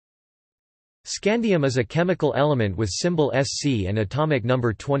Scandium is a chemical element with symbol Sc and atomic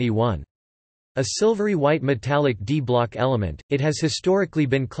number 21. A silvery white metallic d-block element, it has historically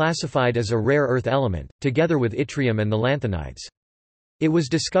been classified as a rare earth element, together with yttrium and the lanthanides. It was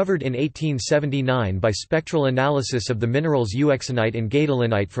discovered in 1879 by spectral analysis of the minerals euxenite and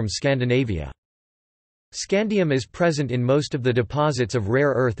gadolinite from Scandinavia. Scandium is present in most of the deposits of rare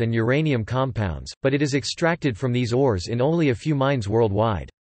earth and uranium compounds, but it is extracted from these ores in only a few mines worldwide.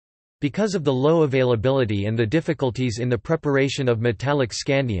 Because of the low availability and the difficulties in the preparation of metallic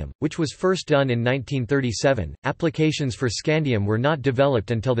scandium, which was first done in 1937, applications for scandium were not developed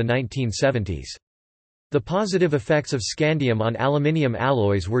until the 1970s. The positive effects of scandium on aluminium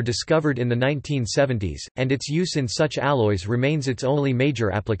alloys were discovered in the 1970s, and its use in such alloys remains its only major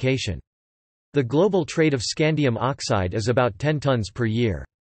application. The global trade of scandium oxide is about 10 tons per year.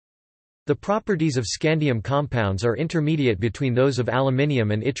 The properties of scandium compounds are intermediate between those of aluminium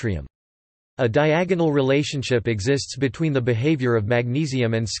and yttrium. A diagonal relationship exists between the behavior of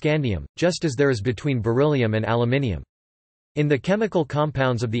magnesium and scandium, just as there is between beryllium and aluminium. In the chemical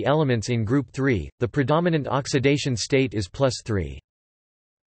compounds of the elements in group 3, the predominant oxidation state is +3.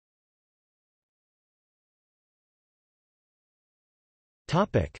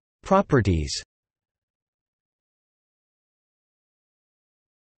 Topic: Properties.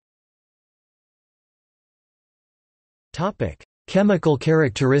 Topic: Chemical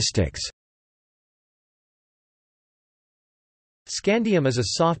characteristics. Scandium is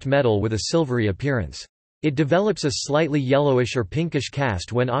a soft metal with a silvery appearance. It develops a slightly yellowish or pinkish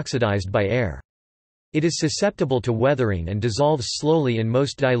cast when oxidized by air. It is susceptible to weathering and dissolves slowly in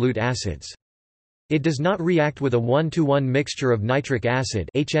most dilute acids. It does not react with a 1:1 mixture of nitric acid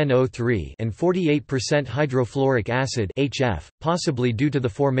HNO3 and 48% hydrofluoric acid HF, possibly due to the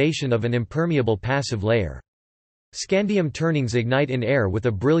formation of an impermeable passive layer. Scandium turnings ignite in air with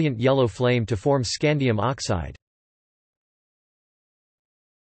a brilliant yellow flame to form scandium oxide.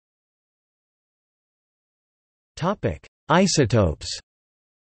 Isotopes.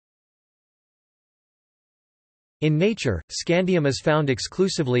 In nature, scandium is found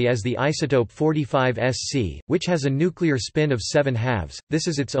exclusively as the isotope 45 Sc, which has a nuclear spin of 7 halves. This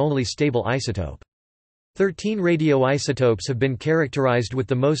is its only stable isotope. 13 radioisotopes have been characterized, with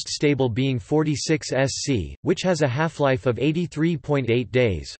the most stable being 46 Sc, which has a half-life of 83.8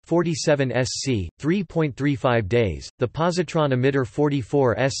 days, 47 Sc, 3.35 days, the positron emitter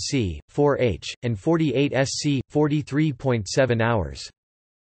 44 Sc, 4H, and 48 Sc, 43.7 hours.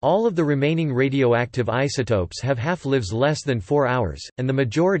 All of the remaining radioactive isotopes have half-lives less than 4 hours, and the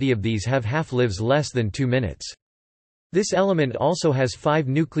majority of these have half-lives less than 2 minutes. This element also has 5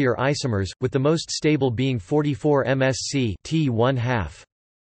 nuclear isomers, with the most stable being 44 MsC T1/2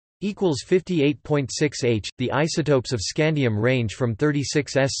 equals 58.6 H. The isotopes of scandium range from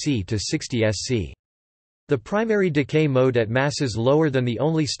 36 Sc to 60 Sc. The primary decay mode at masses lower than the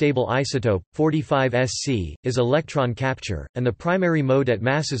only stable isotope, 45 Sc, is electron capture, and the primary mode at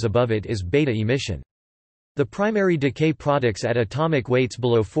masses above it is beta emission. The primary decay products at atomic weights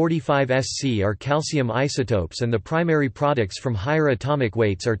below 45 Sc are calcium isotopes, and the primary products from higher atomic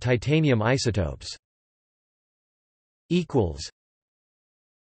weights are titanium isotopes.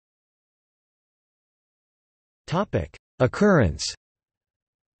 Occurrence.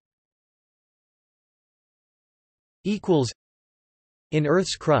 In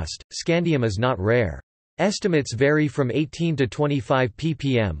Earth's crust, scandium is not rare. Estimates vary from 18 to 25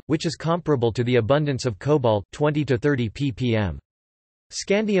 ppm, which is comparable to the abundance of cobalt 20 to 30 ppm.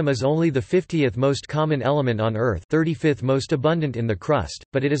 Scandium is only the 50th most common element on Earth, 35th most abundant in the crust,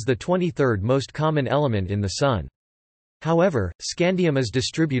 but it is the 23rd most common element in the Sun. However, scandium is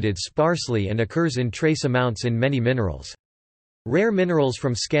distributed sparsely and occurs in trace amounts in many minerals. Rare minerals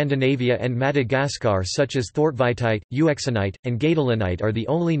from Scandinavia and Madagascar such as thortvitite, euxenite, and gadolinite are the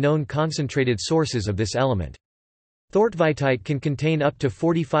only known concentrated sources of this element. Thortvitite can contain up to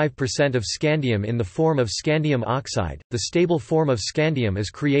 45% of scandium in the form of scandium oxide. The stable form of scandium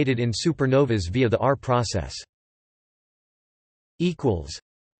is created in supernovas via the R process.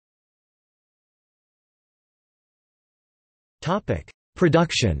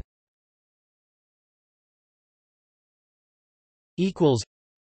 Production.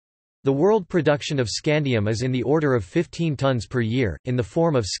 The world production of scandium is in the order of 15 tons per year, in the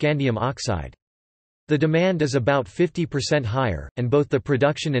form of scandium oxide. The demand is about 50% higher, and both the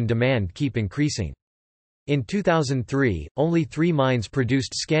production and demand keep increasing. In 2003, only 3 mines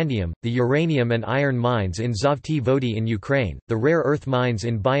produced scandium: the uranium and iron mines in Zhovty Vody in Ukraine, the rare earth mines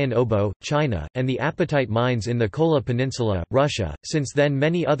in Bayan Obo, China, and the apatite mines in the Kola Peninsula, Russia. Since then,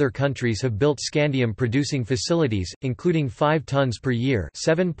 many other countries have built scandium producing facilities, including 5 tons per year,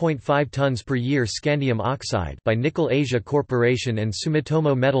 7.5 tons per year scandium oxide by Nickel Asia Corporation and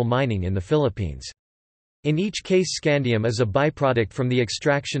Sumitomo Metal Mining in the Philippines. In each case, scandium is a byproduct from the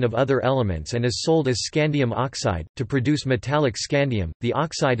extraction of other elements and is sold as scandium oxide. To produce metallic scandium, the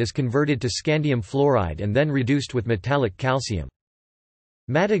oxide is converted to scandium fluoride and then reduced with metallic calcium.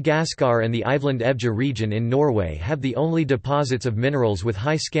 Madagascar and the Iveland-Ebja region in Norway have the only deposits of minerals with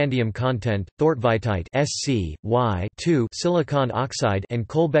high scandium content: thortvitite Sc, Y silicon oxide and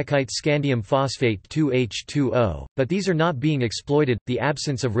kolbekite scandium phosphate 2H2O, but these are not being exploited. The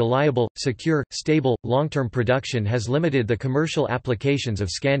absence of reliable, secure, stable, long-term production has limited the commercial applications of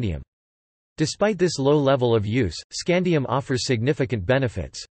scandium. Despite this low level of use, scandium offers significant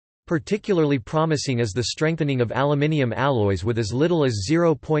benefits. Particularly promising is the strengthening of aluminium alloys with as little as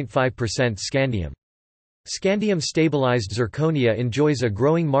 0.5% scandium. Scandium-stabilized zirconia enjoys a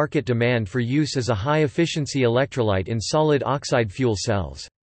growing market demand for use as a high-efficiency electrolyte in solid oxide fuel cells.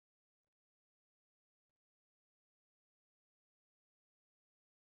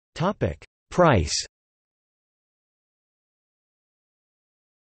 Price.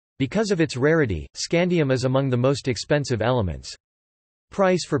 Because of its rarity, scandium is among the most expensive elements.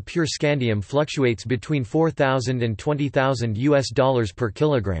 Price for pure scandium fluctuates between $4,000 and $20,000 per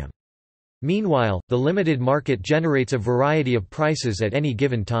kilogram. Meanwhile, the limited market generates a variety of prices at any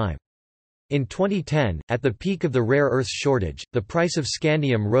given time. In 2010, at the peak of the rare earths shortage, the price of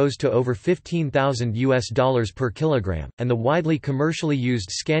scandium rose to over $15,000 per kilogram, and the widely commercially used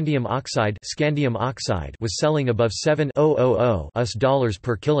scandium oxide was selling above $7,000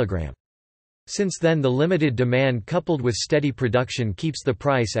 per kilogram. Since then, the limited demand coupled with steady production keeps the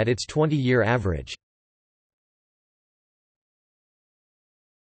price at its 20-year average.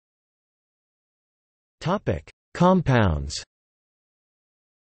 Compounds.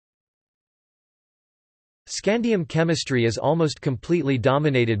 Scandium chemistry is almost completely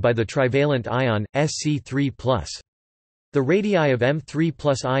dominated by the trivalent ion, Sc3+. The radii of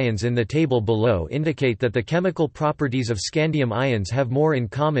M3+ ions in the table below indicate that the chemical properties of scandium ions have more in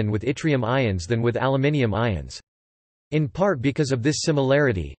common with yttrium ions than with aluminium ions. In part because of this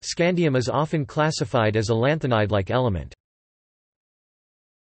similarity, scandium is often classified as a lanthanide-like element.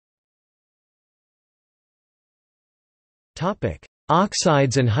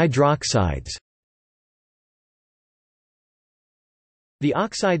 Oxides and hydroxides. The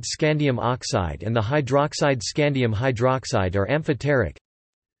oxide scandium oxide and the hydroxide scandium hydroxide are amphoteric.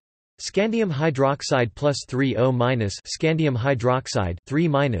 Scandium hydroxide plus 3O- scandium hydroxide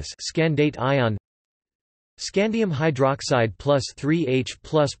 3- scandate ion. Scandium hydroxide plus 3H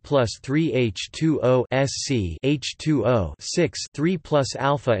plus 3H2O Sc H2O 3 plus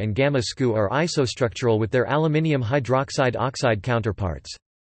alpha and gamma Scu are isostructural with their aluminium hydroxide oxide counterparts.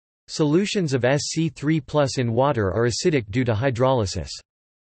 Solutions of Sc3+ in water are acidic due to hydrolysis.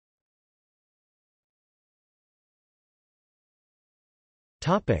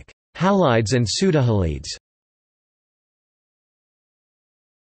 Halides and pseudohalides.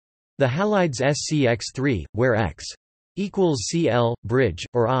 The halides SCX3, where X equals Cl, bridge,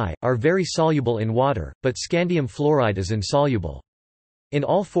 or I, are very soluble in water, but scandium fluoride is insoluble. In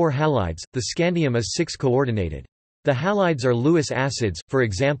all 4 halides, the scandium is 6-coordinated. The halides are Lewis acids, for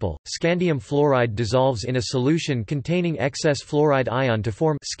example, scandium fluoride dissolves in a solution containing excess fluoride ion to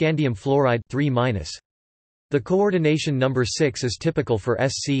form scandium fluoride 3-. The coordination number 6 is typical for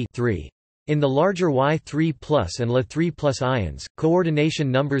Sc3. In the larger Y3+ and La3+ ions,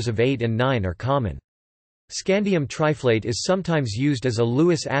 coordination numbers of 8 and 9 are common. Scandium triflate is sometimes used as a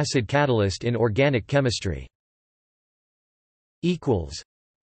Lewis acid catalyst in organic chemistry.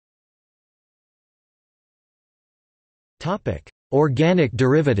 Organic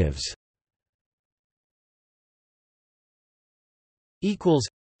derivatives.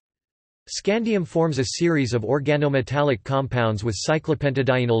 Scandium forms a series of organometallic compounds with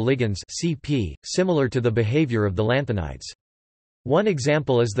cyclopentadienyl ligands (CP), similar to the behavior of the lanthanides. One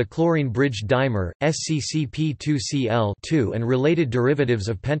example is the chlorine-bridged dimer, SCCP2Cl2, and related derivatives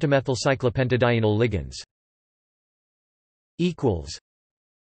of pentamethylcyclopentadienyl ligands.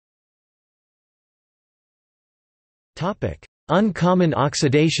 Uncommon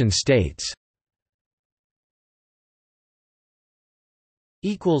oxidation states.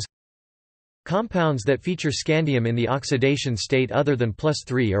 Compounds that feature scandium in the oxidation state other than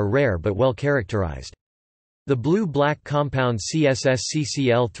 +3 are rare but well characterized. The blue-black compound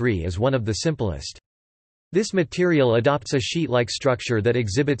CSSCCl3 is one of the simplest. This material adopts a sheet-like structure that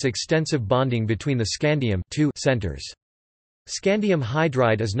exhibits extensive bonding between the scandium centers. Scandium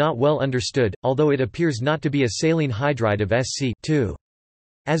hydride is not well understood, although it appears not to be a saline hydride of Sc.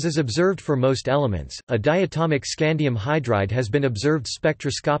 As is observed for most elements, a diatomic scandium hydride has been observed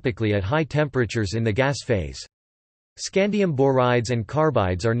spectroscopically at high temperatures in the gas phase. Scandium borides and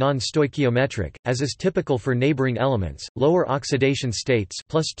carbides are non-stoichiometric, as is typical for neighboring elements. Lower oxidation states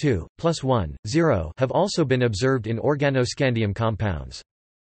 +2, +1, 0 have also been observed in organoscandium compounds.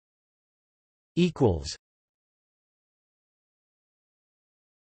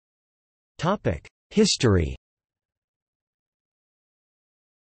 Topic: History.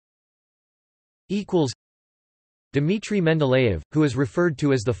 Dmitry Mendeleev, who is referred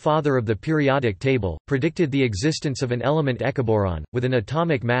to as the father of the periodic table, predicted the existence of an element echiboron, with an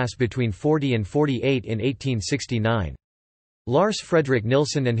atomic mass between 40 and 48 in 1869. Lars Fredrik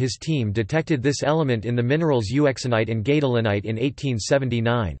Nilsson and his team detected this element in the minerals euxenite and gadolinite in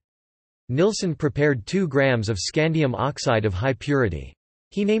 1879. Nilsson prepared 2 grams of scandium oxide of high purity.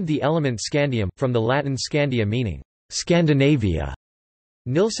 He named the element scandium, from the Latin scandia meaning Scandinavia.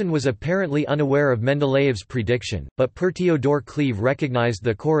 Nilsson was apparently unaware of Mendeleev's prediction, but Per Theodor Cleve recognized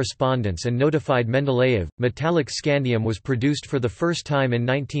the correspondence and notified Mendeleev. Metallic scandium was produced for the first time in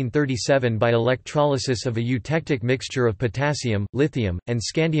 1937 by electrolysis of a eutectic mixture of potassium, lithium, and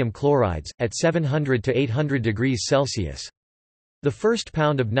scandium chlorides, at 700 to 800 degrees Celsius. The first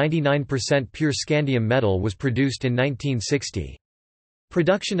pound of 99% pure scandium metal was produced in 1960.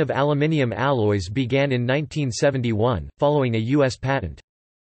 Production of aluminium alloys began in 1971, following a U.S. patent.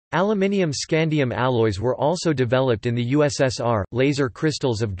 Aluminium scandium alloys were also developed in the USSR. Laser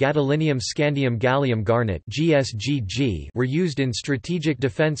crystals of gadolinium scandium gallium garnet (GSGG) were used in strategic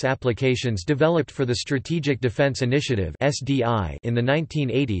defense applications developed for the Strategic Defense Initiative (SDI) in the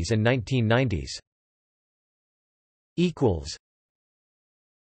 1980s and 1990s.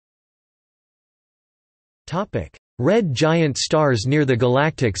 Topic: Red giant stars near the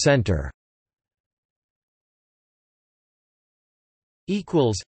Galactic Center.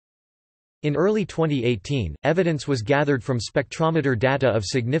 In early 2018, evidence was gathered from spectrometer data of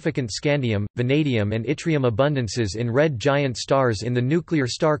significant scandium, vanadium and yttrium abundances in red giant stars in the Nuclear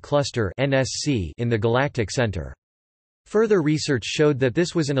Star Cluster (NSC) in the Galactic Center. Further research showed that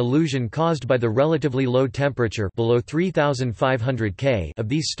this was an illusion caused by the relatively low temperature below 3,500 K of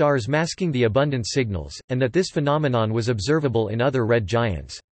these stars masking the abundance signals, and that this phenomenon was observable in other red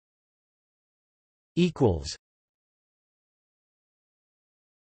giants.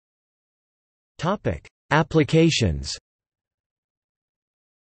 Applications.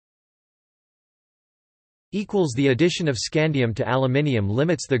 The addition of scandium to aluminium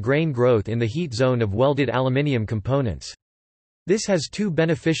limits the grain growth in the heat zone of welded aluminium components. This has 2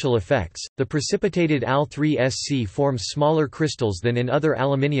 beneficial effects. The precipitated Al3Sc forms smaller crystals than in other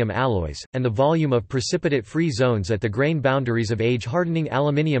aluminium alloys, and the volume of precipitate-free zones at the grain boundaries of age-hardening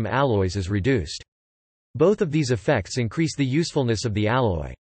aluminium alloys is reduced. Both of these effects increase the usefulness of the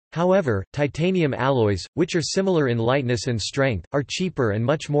alloy. However, titanium alloys, which are similar in lightness and strength, are cheaper and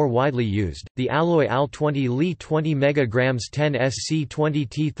much more widely used. The alloy Al20 Li 20 mg 10 Sc20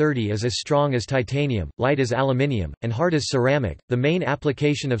 T30 is as strong as titanium, light as aluminium, and hard as ceramic. The main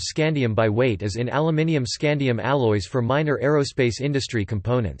application of scandium by weight is in aluminium scandium alloys for minor aerospace industry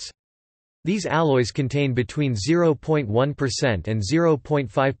components. These alloys contain between 0.1% and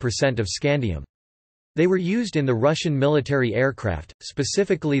 0.5% of scandium. They were used in the Russian military aircraft,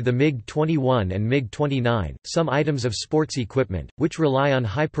 specifically the MiG-21 and MiG-29. Some items of sports equipment, which rely on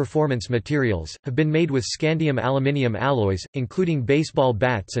high-performance materials, have been made with scandium aluminium alloys, including baseball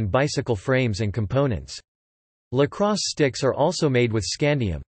bats and bicycle frames and components. Lacrosse sticks are also made with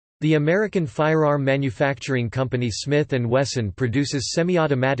scandium. The American firearm manufacturing company Smith & Wesson produces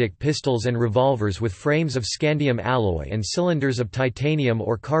semi-automatic pistols and revolvers with frames of scandium alloy and cylinders of titanium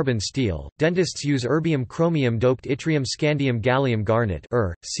or carbon steel. Dentists use erbium-chromium-doped yttrium scandium gallium garnet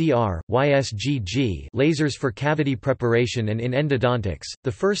 (CR, YSGG) lasers for cavity preparation and in endodontics.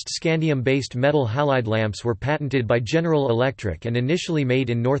 The first scandium-based metal halide lamps were patented by General Electric and initially made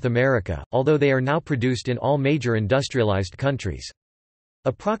in North America, although they are now produced in all major industrialized countries.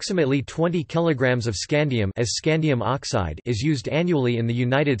 Approximately 20 kg of scandium as scandium oxide is used annually in the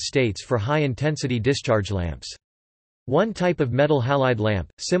United States for high-intensity discharge lamps. One type of metal halide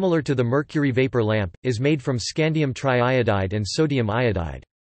lamp, similar to the mercury vapor lamp, is made from scandium triiodide and sodium iodide.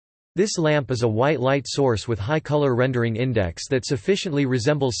 This lamp is a white light source with high color rendering index that sufficiently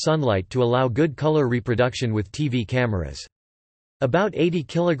resembles sunlight to allow good color reproduction with TV cameras. About 80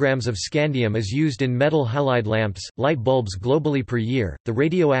 kilograms of scandium is used in metal halide lamps, light bulbs globally per year. The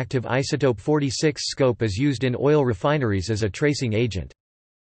radioactive isotope 46 scope is used in oil refineries as a tracing agent.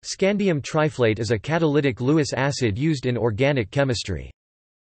 Scandium triflate is a catalytic Lewis acid used in organic chemistry.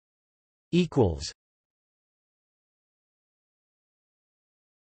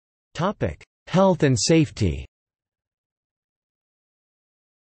 Topic: Health and safety.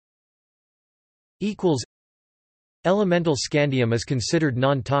 Elemental scandium is considered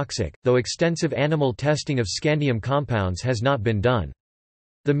non-toxic, though extensive animal testing of scandium compounds has not been done.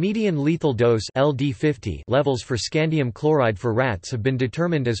 The median lethal dose (LD50) levels for scandium chloride for rats have been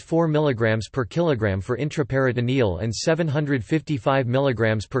determined as 4 mg per kilogram for intraperitoneal and 755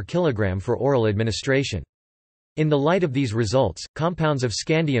 mg per kilogram for oral administration. In the light of these results, compounds of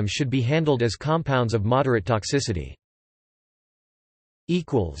scandium should be handled as compounds of moderate toxicity.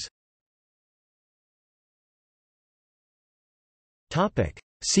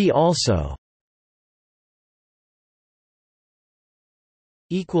 See also: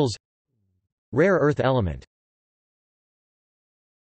 Rare earth element.